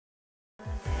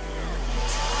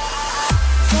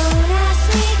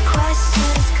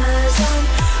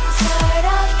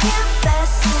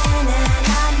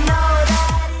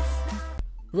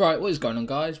Right, what is going on,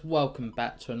 guys? Welcome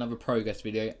back to another progress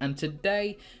video, and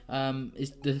today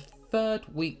is the third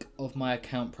week of my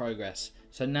account progress.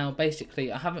 So now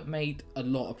basically I haven't made a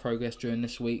lot of progress during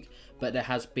this week, but there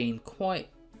has been quite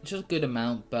just a good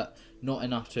amount, but not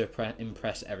enough to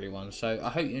impress everyone. So I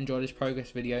hope you enjoy this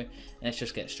progress video, and let's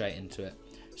just get straight into it.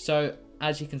 So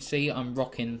as you can see, I'm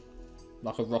rocking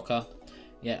like a rocker.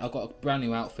 Yeah, I've got a brand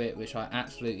new outfit which I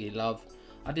absolutely love.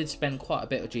 I did spend quite a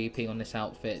bit of GP on this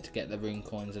outfit to get the rune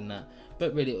coins and that,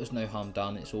 but really it was no harm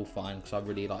done. It's all fine because I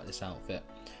really like this outfit.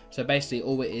 So basically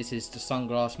all it is the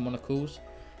sunglass monocles,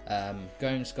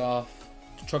 going scarf,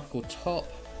 tropical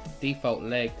top, default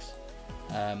legs,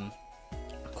 a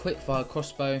quick fire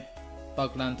crossbow,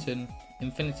 bug lantern,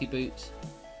 infinity boots,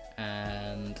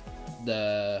 and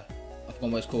I forgot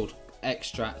what it's called,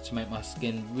 extract to make my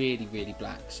skin really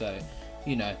black. So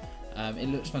you know, it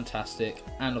looks fantastic,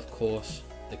 and of course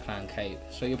the clan cape.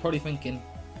 So you're probably thinking,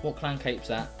 what clan cape's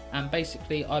that? And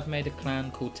basically I've made a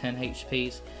clan called 10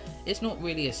 HPs. It's not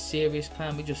really a serious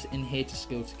clan, we're just in here to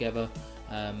skill together.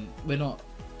 We're not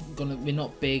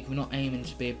big, we're not aiming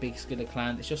to be a big skiller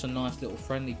clan. It's just a nice little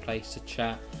friendly place to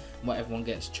chat where everyone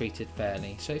gets treated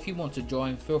fairly. So if you want to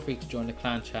join, feel free to join the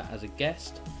clan chat as a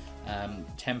guest,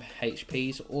 10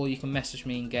 HPs, or you can message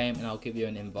me in game and I'll give you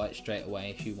an invite straight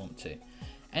away if you want to.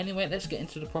 Anyway, let's get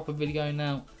into the proper video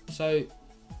now. So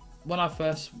when I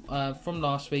first, from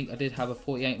last week, I did have a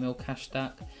 48mm cash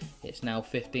stack. It's now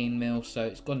 15mm, so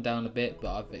it's gone down a bit,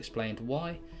 but I've explained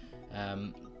why.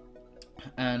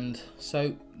 And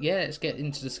so yeah, let's get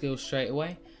into the skills straight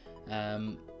away.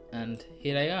 And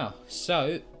here they are.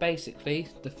 So basically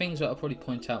the things that I'll probably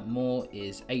point out more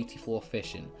is 84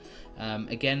 fishing.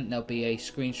 Again, there'll be a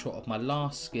screenshot of my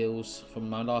last skills from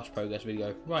my last progress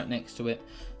video right next to it,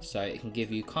 so it can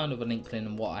give you kind of an inkling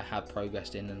on what I have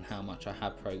progressed in and how much I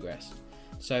have progressed.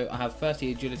 So I have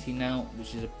 30 agility now,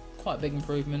 which is a quite big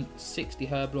improvement, 60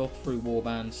 herblore through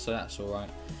warbands, so that's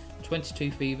alright, 22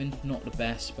 thieving, not the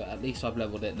best, but at least I've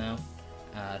leveled it now.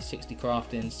 60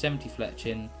 crafting,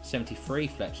 73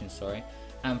 fletching, sorry,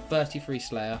 and 33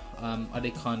 slayer. I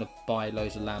did kind of buy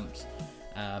loads of lamps,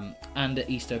 and the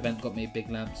Easter event got me a big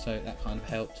lamp, so that kind of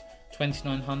helped.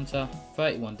 29 hunter,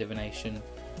 31 divination,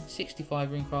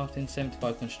 65 rune crafting,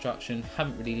 75 construction.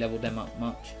 Haven't really leveled them up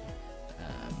much,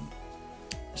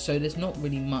 so there's not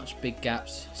really much big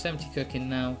gaps. 70 cooking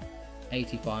now,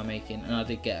 80 fire making, and I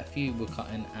did get a few wood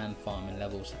cutting and farming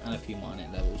levels and a few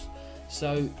mining levels.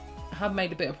 So I have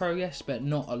made a bit of progress, but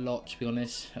not a lot, to be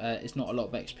honest. It's not a lot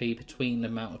of XP between the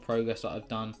amount of progress that I've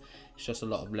done. It's just a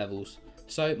lot of levels.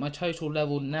 So my total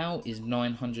level now is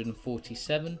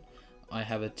 947. I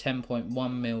have a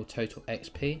 10.1 total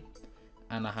XP,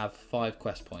 and I have 5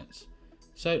 quest points.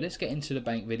 So let's get into the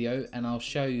bank video, and I'll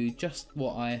show you just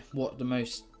what the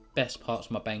best parts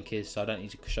of my bank is, so I don't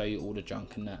need to show you all the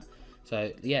junk and that.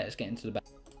 So yeah, let's get into the bank.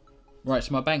 Right,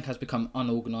 so my bank has become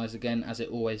unorganised again, as it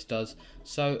always does.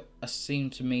 So it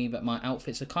seemed to me that my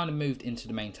outfits are kind of moved into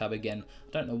the main tab again. I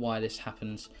don't know why this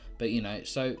happens, but you know,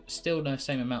 so still the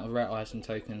same amount of rare item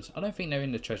tokens. I don't think they're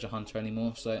in the treasure hunter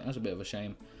anymore, so that's a bit of a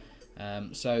shame.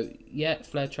 So yeah,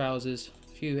 flare trousers, a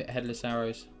few headless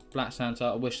arrows, black Santa.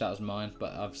 I wish that was mine,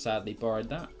 but I've sadly borrowed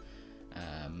that.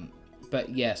 But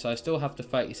yeah, so I still have the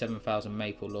 37,000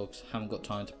 maple logs. Haven't got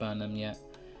time to burn them yet.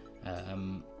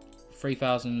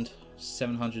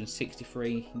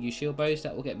 3,763 new shield bows,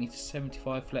 that will get me to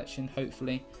 75 fletching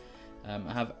hopefully.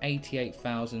 I have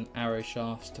 88,000 arrow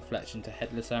shafts to fletch into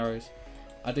headless arrows.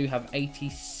 I do have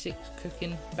 86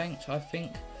 cooking banked, I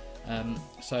think,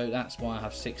 so that's why I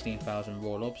have 16,000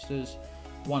 raw lobsters,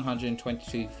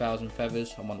 122,000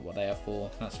 feathers. I wonder what they are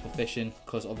for. That's for fishing,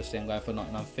 because obviously I'm going for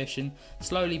 99 fishing,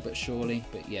 slowly but surely,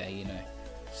 but yeah, you know.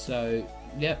 So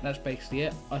yeah, that's basically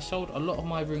it. I sold a lot of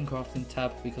my rune crafting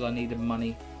tab because I needed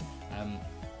money,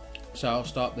 so I'll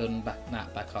start building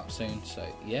that back up soon. So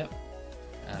yeah,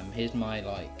 here's my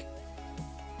like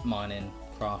mining,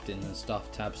 crafting and stuff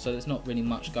tab. So there's not really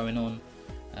much going on,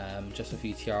 just a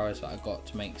few tiaras that I got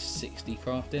to make 60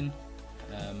 crafting.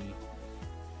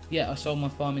 Yeah, I sold my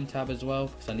farming tab as well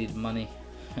because I needed money.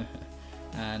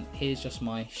 And here's just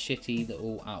my shitty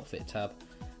little outfit tab,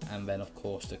 and then of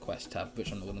course the quest tab,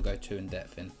 which I'm not going to go too in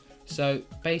depth in. So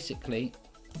basically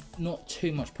not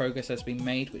too much progress has been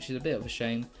made, which is a bit of a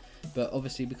shame, but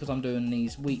obviously because I'm doing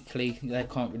these weekly, there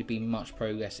can't really be much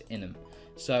progress in them.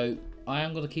 So I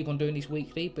am going to keep on doing these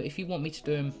weekly, but if you want me to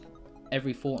do them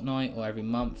every fortnight or every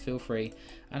month, feel free,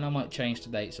 and I might change the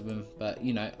dates of them, but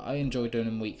you know, I enjoy doing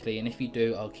them weekly, and if you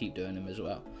do, I'll keep doing them as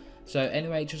well. So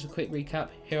anyway, just a quick recap.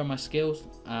 Here are my skills.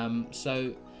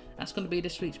 So that's going to be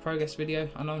this week's progress video.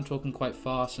 I know I'm talking quite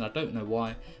fast and I don't know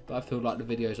why, but I feel like the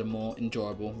videos are more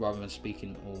enjoyable rather than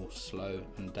speaking all slow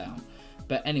and down.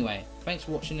 But anyway, thanks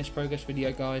for watching this progress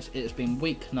video, guys. It has been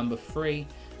week number 3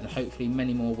 and hopefully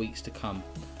many more weeks to come.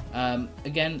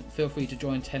 Again, feel free to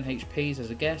join 10 HPs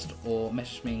as a guest or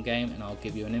message me in game and I'll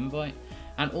give you an invite.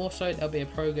 And also there'll be a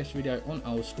progress video on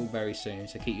Old School very soon,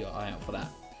 so keep your eye out for that.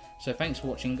 So thanks for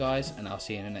watching, guys, and I'll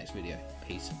see you in the next video.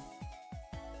 Peace.